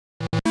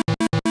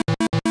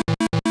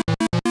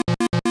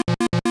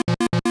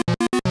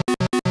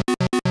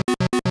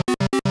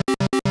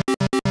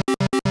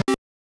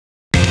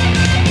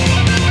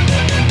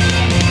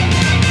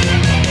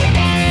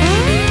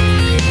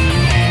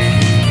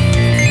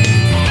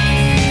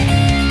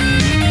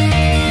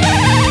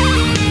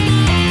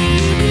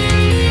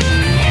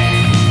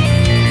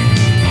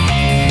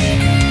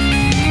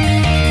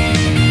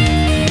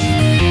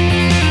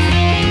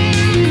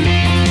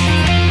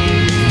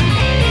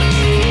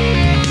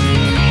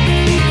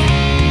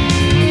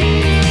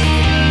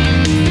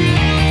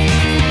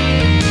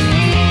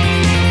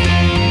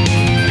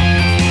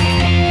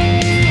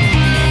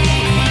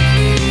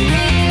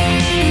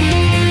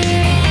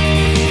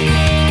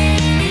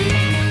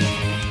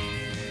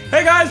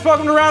Hey guys,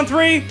 welcome to round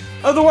 3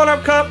 of the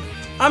 1-Up Cup.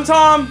 I'm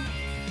Tom.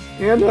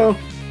 Ando.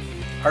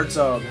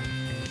 Hertzog.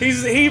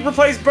 He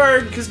replaced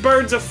Bird because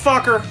Bird's a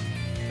fucker.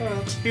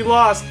 He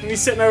lost, and he's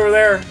sitting over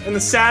there in the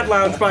sad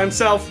lounge by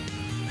himself.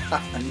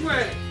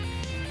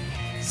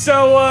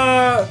 So,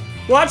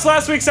 watch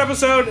last week's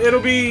episode. It'll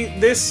be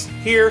this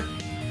here,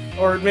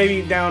 or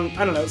maybe down,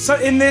 I don't know,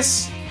 so in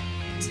this,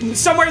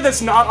 somewhere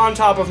that's not on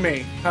top of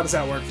me. How does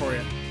that work for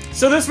you?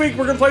 So this week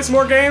we're gonna play some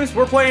more games.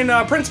 We're playing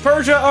Prince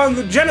Persia on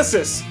the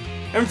Genesis.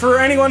 And for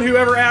anyone who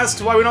ever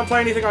asks why we don't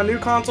play anything on new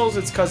consoles,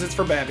 it's because it's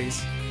for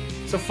babbies.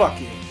 So fuck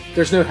you.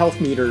 There's no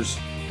health meters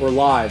or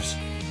lives,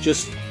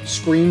 just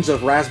screams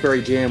of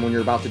raspberry jam when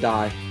you're about to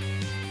die.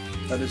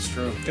 That is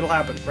true. It'll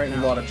happen right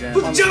now. A lot of jam.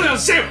 Put the jelly on a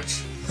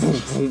sandwich!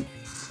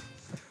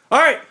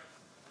 Alright,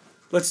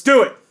 let's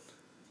do it.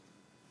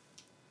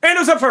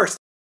 Ando's up first.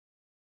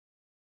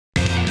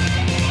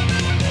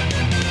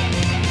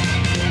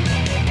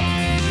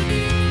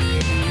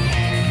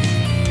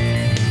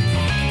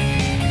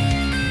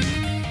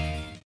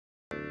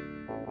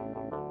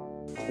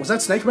 Was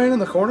that Snake Man in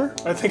the corner?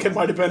 I think it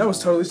might have been. That was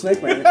totally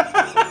Snake Man. He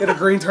had a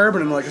green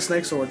turban and like a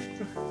snake sword.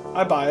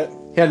 I buy it.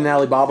 He had an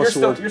Alibaba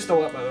sword. You're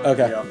still up, by the way.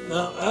 Okay.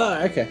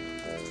 Yeah. Okay.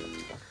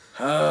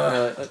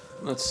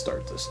 Let's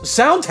start this.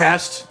 Sound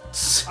test?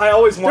 I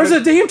always wanted...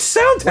 There's a damn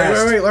sound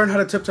test! Wait. Learn how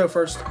to tiptoe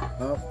first.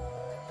 Oh.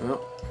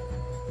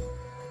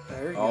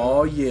 There you go.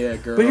 Oh, yeah,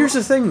 girl. But here's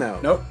the thing, though.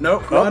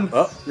 Nope. Run.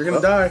 You're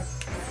gonna die.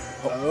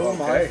 Oh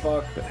my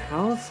fuck. But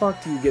how the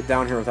fuck do you get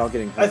down here without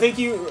getting hurt? I think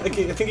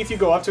if you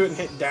go up to it and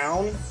hit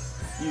down,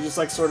 you just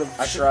like sort of...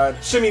 I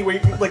tried. Shimmy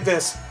way, like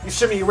this. You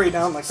shimmy your way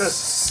down like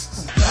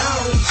this.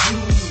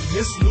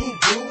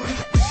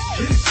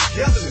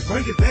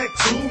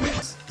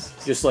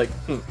 Just like...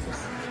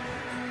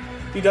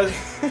 He does...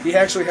 He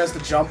actually has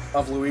the jump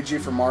of Luigi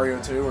from Mario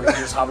 2, where he's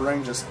just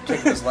hovering, just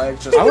kicking his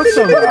legs. Just I want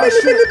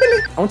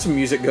some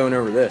music going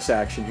over this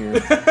action here.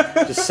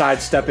 Just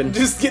sidestepping.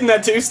 Just getting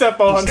that two-step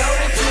on.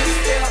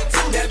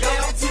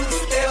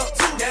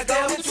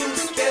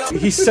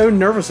 He's so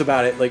nervous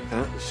about it. Like,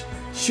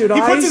 should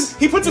I?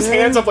 He puts his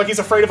hands up like he's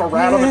afraid of a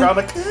rat on the ground.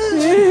 Like,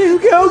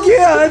 go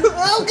get.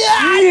 Oh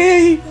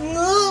god!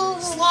 No,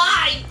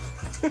 slide!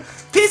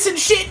 Piss and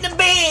shit in the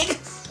bag!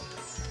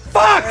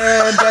 Fuck!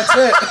 And that's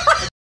it.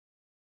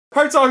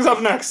 Hertzog's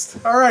up next.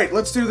 Alright,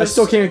 let's do this. I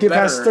still can't get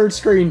past better. third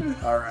screen.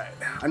 Alright.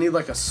 I need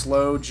like a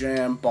slow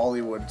jam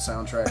Bollywood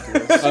soundtrack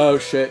here. Oh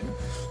shit.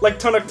 Like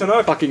Tunuk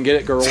Tunuk. Fucking get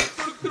it, girl.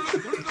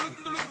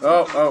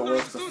 Oh,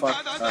 what the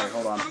fuck? Alright,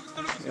 hold on.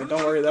 Yeah,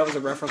 don't worry, that was a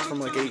reference from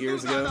like 8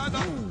 years ago.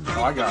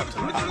 Oh, I got it.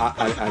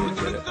 I didn't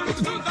get it.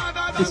 It's fine.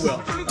 You will.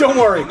 Don't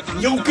worry,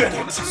 you'll get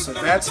it. So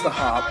that's the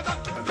hop.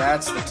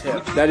 That's the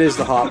tip. That is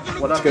the hop.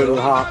 Let's go to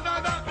the hop.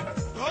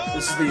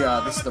 This is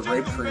the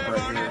rape creep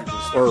right here.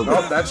 Just, Or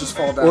that just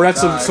fall down. Or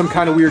that's some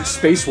kind of weird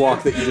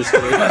spacewalk that you just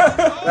did.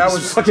 That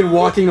was fucking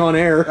walking on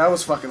air. That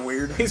was fucking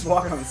weird. He's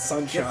walking on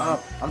sunshine. Get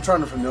up. I'm trying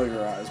to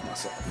familiarize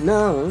myself.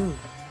 No.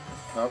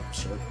 Oh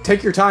shit.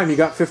 Take your time. You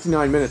got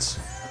 59 minutes.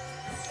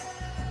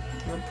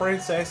 The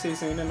princess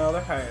is in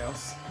another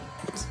house.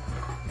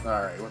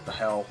 Alright, what the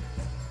hell?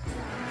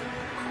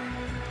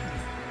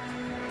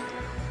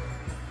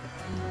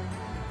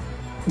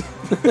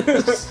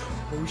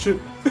 Oh shit.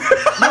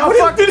 No,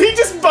 fuck. Did he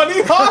just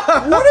bunny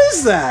hop? What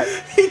is that?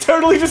 He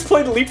totally just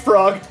played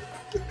leapfrog.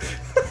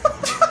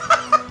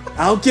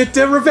 I'll get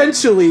there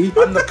eventually.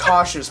 I'm the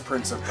cautious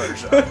Prince of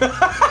Persia.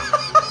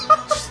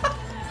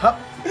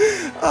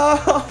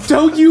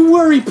 Don't you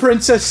worry,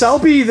 princess. I'll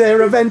be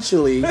there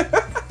eventually.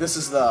 This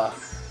is the...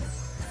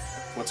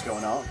 What's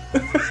going on?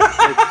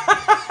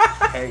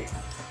 Hey.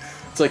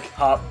 It's like,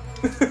 Hop.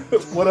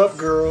 What up,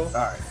 girl?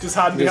 Alright. Just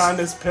hiding behind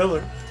this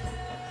pillar.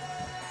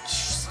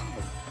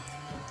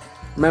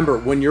 remember,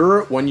 when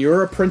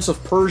you're a Prince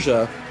of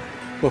Persia,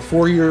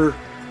 before you're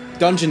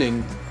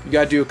dungeoning, you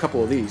gotta do a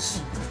couple of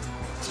these.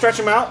 Stretch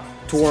him out.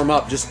 To warm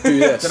up, just do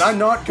this. Did I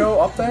not go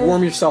up there?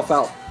 Warm yourself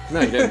out.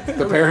 No, you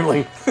didn't.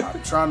 Apparently.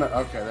 I'm trying to...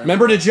 Okay.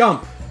 Remember to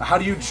jump. How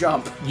do you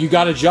jump? You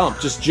gotta jump.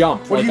 Just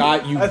jump. What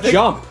Like do you- I think-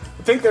 jump.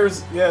 I think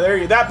there's... Yeah, there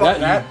you... That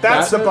button.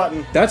 That's the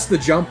button. That's the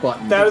jump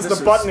button. That is This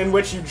the button in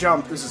which you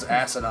jump. This is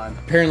asinine.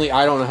 Apparently,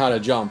 I don't know how to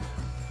jump.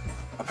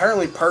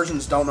 Apparently,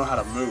 Persians don't know how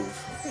to move.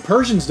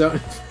 Persians don't.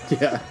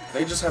 Yeah.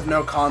 They just have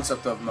no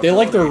concept of mobility. They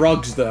like their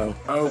rugs, though.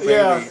 Oh, baby.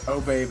 Yeah.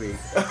 Oh, baby.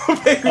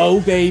 Oh,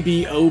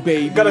 baby. Oh,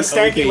 baby. Got a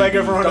stanky leg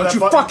over under that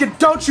button.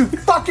 Don't you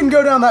fucking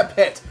go down that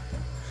pit!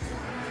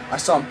 I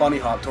saw him bunny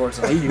hop towards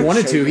it. He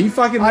wanted to. He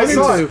fucking I wanted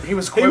saw to. it. He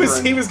was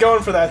quivering. He was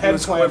going for that head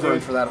was plant. quivering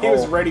Dude. for that He was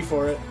hole. ready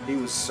for it. He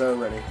was so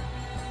ready.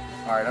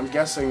 Alright, I'm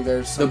guessing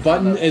there's The some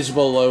button kind of- is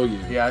below you.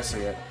 Yeah, I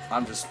see it.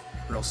 I'm just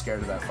real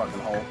scared of that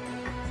fucking hole.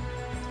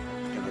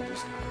 Can I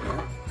just...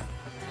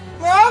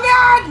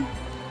 Oh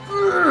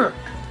God!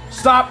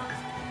 Stop!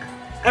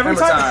 Every Hammer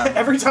time, time.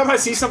 every time I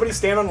see somebody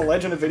stand on a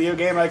ledge in a video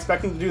game, I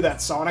expect them to do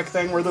that Sonic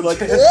thing where they're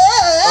like,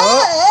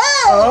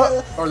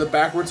 Or the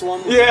backwards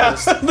one? yeah,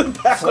 Just the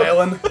back.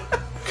 flailing.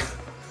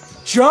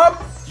 Jump!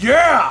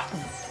 Yeah! Hey,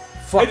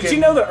 Fucking... did you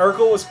know that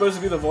Urkel was supposed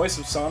to be the voice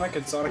of Sonic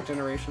in Sonic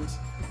Generations?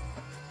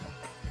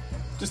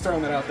 Just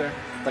throwing that out there.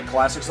 Like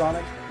classic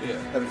Sonic? Yeah.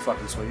 That'd be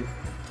fucking sweet.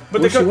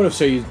 But wish you would have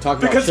said you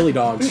talk about chili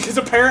dogs. Because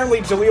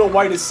apparently Jaleel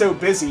White is so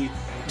busy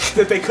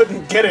that they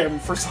couldn't get him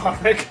for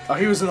Sonic. Oh,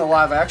 he was in the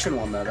live action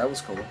one though. That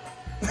was cool.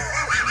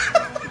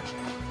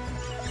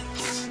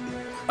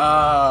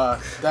 That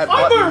I'm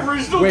button. the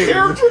original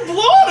character,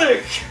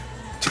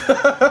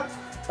 Blonick!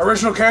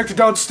 Original character,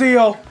 don't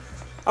steal.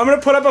 I'm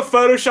gonna put up a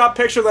Photoshop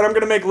picture that I'm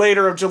gonna make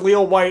later of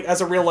Jaleel White as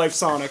a real life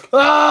Sonic.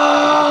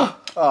 Ah!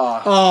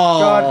 Oh, Oh.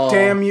 God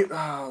damn you.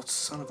 Oh,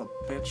 son of a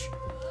bitch.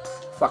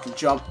 Fucking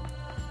jump.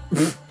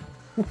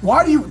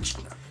 Why do you...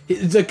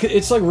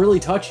 It's like really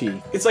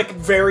touchy. It's like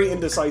very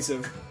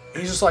indecisive.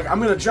 He's just like, I'm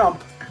gonna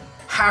jump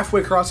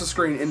halfway across the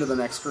screen into the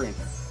next screen.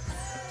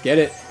 Get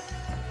it?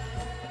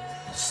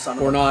 Son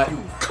of Or a not.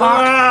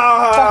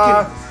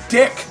 cock. Fucking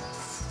dick.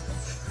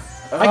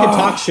 I can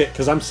talk shit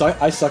because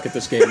I suck at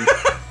this game.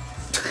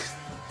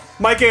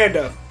 Mike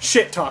Ando,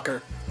 shit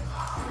talker.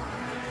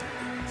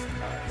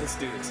 Alright, let's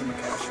do this. I'm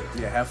gonna cash it.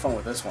 Yeah, have fun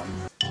with this one.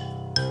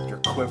 Your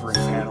quivering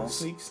panels.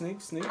 Sneak,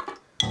 sneak, sneak.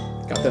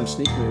 Got them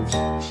sneak moves.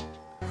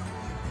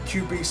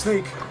 QB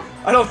sneak.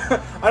 I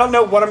don't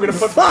know what I'm gonna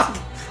put. Fuck!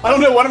 I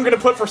don't know what I'm gonna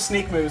put for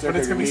sneak moves, but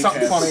it's gonna be They're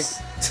something funny.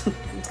 kneecaps.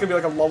 It's gonna be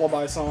like a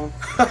lullaby song.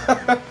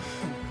 Alright.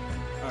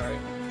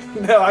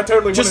 No, I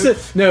totally Just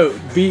wanna...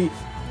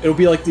 it'll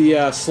be like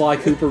the Sly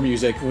Cooper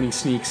music when he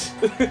sneaks.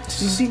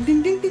 Just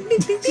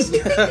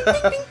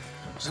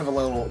have a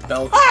little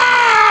bell.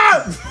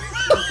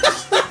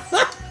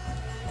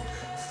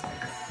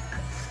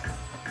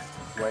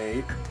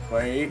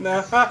 Wait.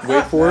 Nah.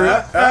 Wait for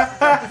it.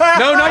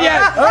 No, not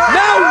yet. No,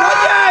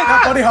 not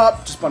yet. Bunny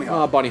hop. Just bunny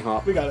hop. Bunny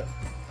hop. We got it.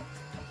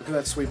 Look at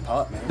that sweet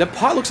pot, man. That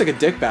pot looks like a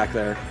dick back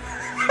there.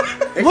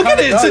 Look at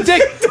it. It's a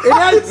dick. It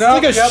has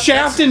like a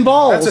shaft and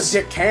balls. That's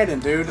a dick cannon,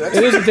 dude. That's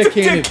It is a dick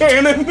cannon. Dick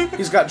Cannon.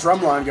 He's got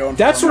drumline going.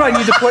 That's what I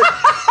need to put.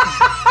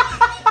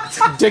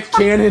 Dick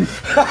cannon.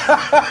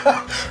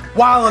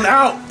 Wildin'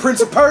 out,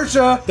 Prince of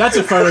Persia. That's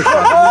a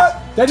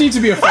Photoshop. That needs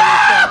to be a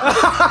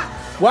Photoshop.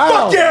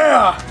 Wow. Fuck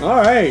yeah!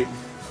 All right.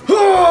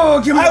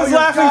 Oh, give me I all was your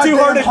laughing too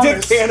hard at goddamn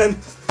Dick hummus. Cannon.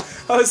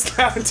 I was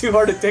laughing too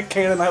hard at Dick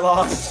Cannon. I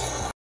lost.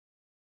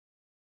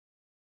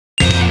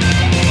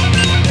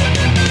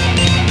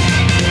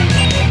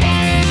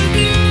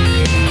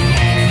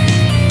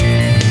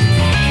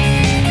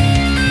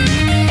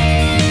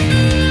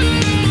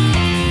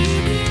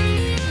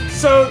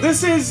 So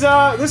this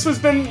has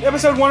been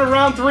episode 1 of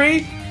round 3.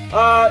 It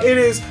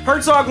is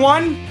Hertzog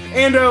 1,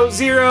 Ando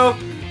 0,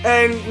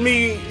 and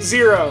me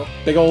 0.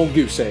 Big old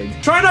goose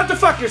egg. Try not to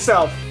fuck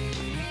yourself.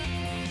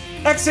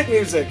 Exit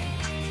music.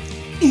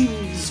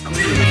 Ease green.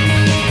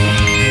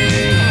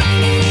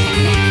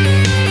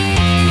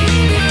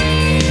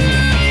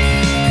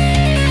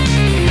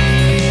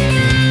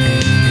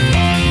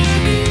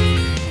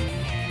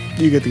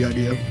 You get the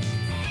idea.